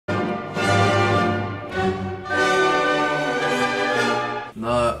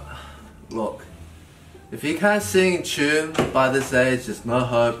If you can't sing in tune by this age, there's no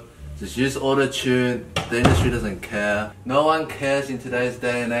hope. Just use auto-tune. The industry doesn't care. No one cares in today's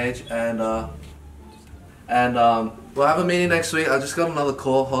day and age. And we'll have a meeting next week. I just got another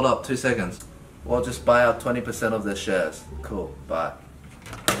call. Hold up, 2 seconds. We'll just buy out 20% of their shares. Cool, bye.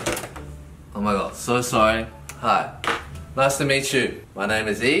 Oh my god, so sorry. Hi. Nice to meet you. My name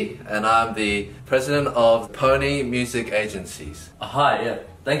is E, and I'm the president of Pony Music Agencies. Hi, yeah.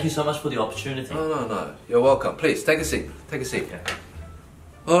 Thank you so much for the opportunity. No. You're welcome. Please, take a seat. Take a seat. Okay.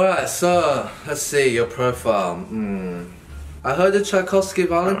 Alright, so, let's see, your profile. I heard the Tchaikovsky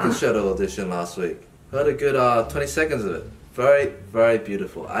violin concerto audition last week. Heard a good 20 seconds of it. Very, very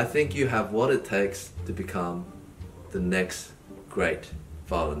beautiful. I think you have what it takes to become the next great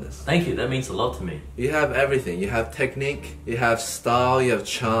violinist. Thank you, that means a lot to me. You have everything. You have technique, you have style, you have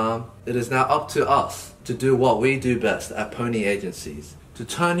charm. It is now up to us to do what we do best at Pony Agencies. To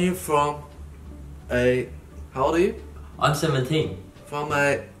turn you from a... How old are you? I'm 17. From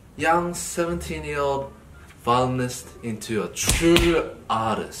a young 17-year-old violinist into a true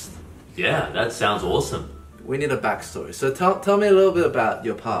artist. Yeah, that sounds awesome. We need a backstory. So tell me a little bit about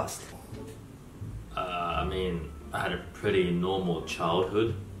your past. I mean, I had a pretty normal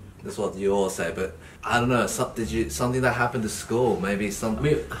childhood. That's what you all say, but I don't know, something that happened to school, maybe some... I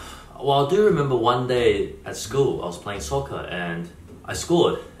mean, well, I do remember one day at school, I was playing soccer and I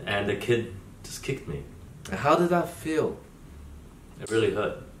scored and the kid just kicked me. And how did that feel? It really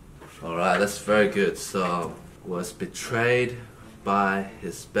hurt. Alright, that's very good. So, was betrayed by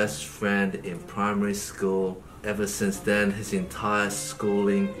his best friend in primary school. Ever since then, his entire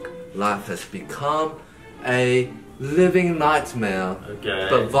schooling life has become a living nightmare. Okay.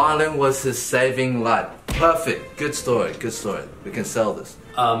 But violin was his saving light. Perfect. Good story. Good story. We can sell this.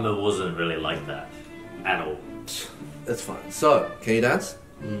 It wasn't really like that at all. That's fine. So, can you dance?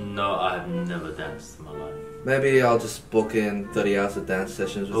 No, I have never danced in my life. Maybe I'll just book in 30 hours of dance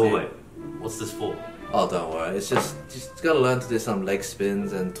sessions with you. Oh wait, what's this for? Oh, don't worry. It's just gotta learn to do some leg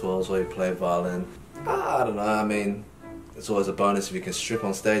spins and twirls while you play violin. I don't know. I mean, it's always a bonus if you can strip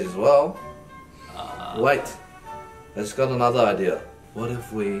on stage as well. Wait, I just got another idea. What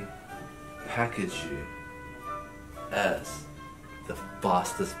if we package you as the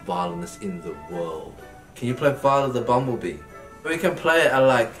fastest violinist in the world? Can you play Violet the Bumblebee? We can play it at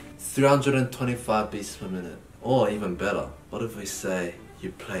like 325 beats per minute. Or even better, what if we say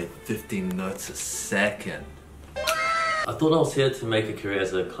you play 15 notes a second? I thought I was here to make a career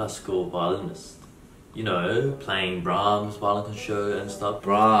as a classical violinist. You know, playing Brahms, violin concerto and stuff.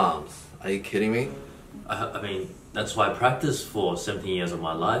 Brahms? Are you kidding me? I mean, that's why I practiced for 17 years of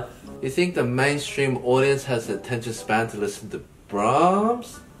my life. You think the mainstream audience has the attention span to listen to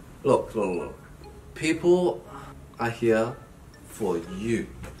Brahms? Look. People are here for you.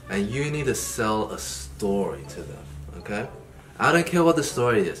 And you need to sell a story to them, okay? I don't care what the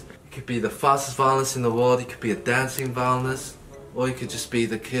story is. You could be the fastest violinist in the world, you could be a dancing violinist, or you could just be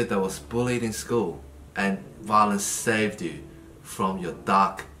the kid that was bullied in school and violence saved you from your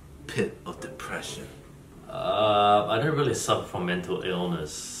dark pit of depression. I don't really suffer from mental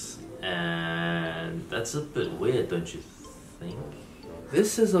illness, and that's a bit weird, don't you think?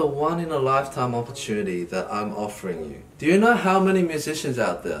 This is a one-in-a-lifetime opportunity that I'm offering you. Do you know how many musicians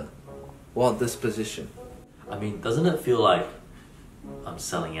out there want this position? I mean, doesn't it feel like I'm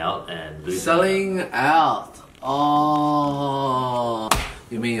selling out and losing? Selling out? Oh,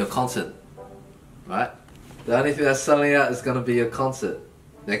 you mean your concert, right? The only thing that's selling out is gonna be your concert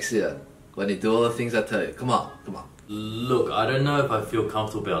next year when you do all the things I tell you. Come on. Look, I don't know if I feel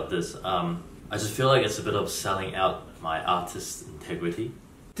comfortable about this. I just feel like it's a bit of selling out my artist's integrity.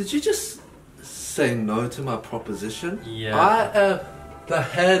 Did you just say no to my proposition? Yeah. I am the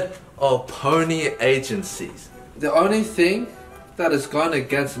head of Pony Agencies. The only thing that is going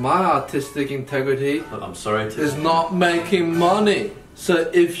against my artistic integrity Look, I'm sorry to... is not making money.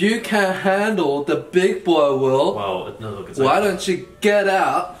 So if you can't handle the big boy will, Well, no, look, it's why like... don't you get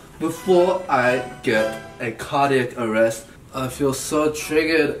out before I get a cardiac arrest? I feel so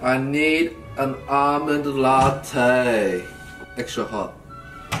triggered. I need an almond latte. Extra hot.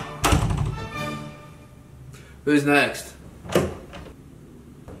 Who's next?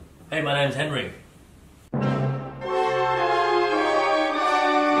 Hey, my name's Henry.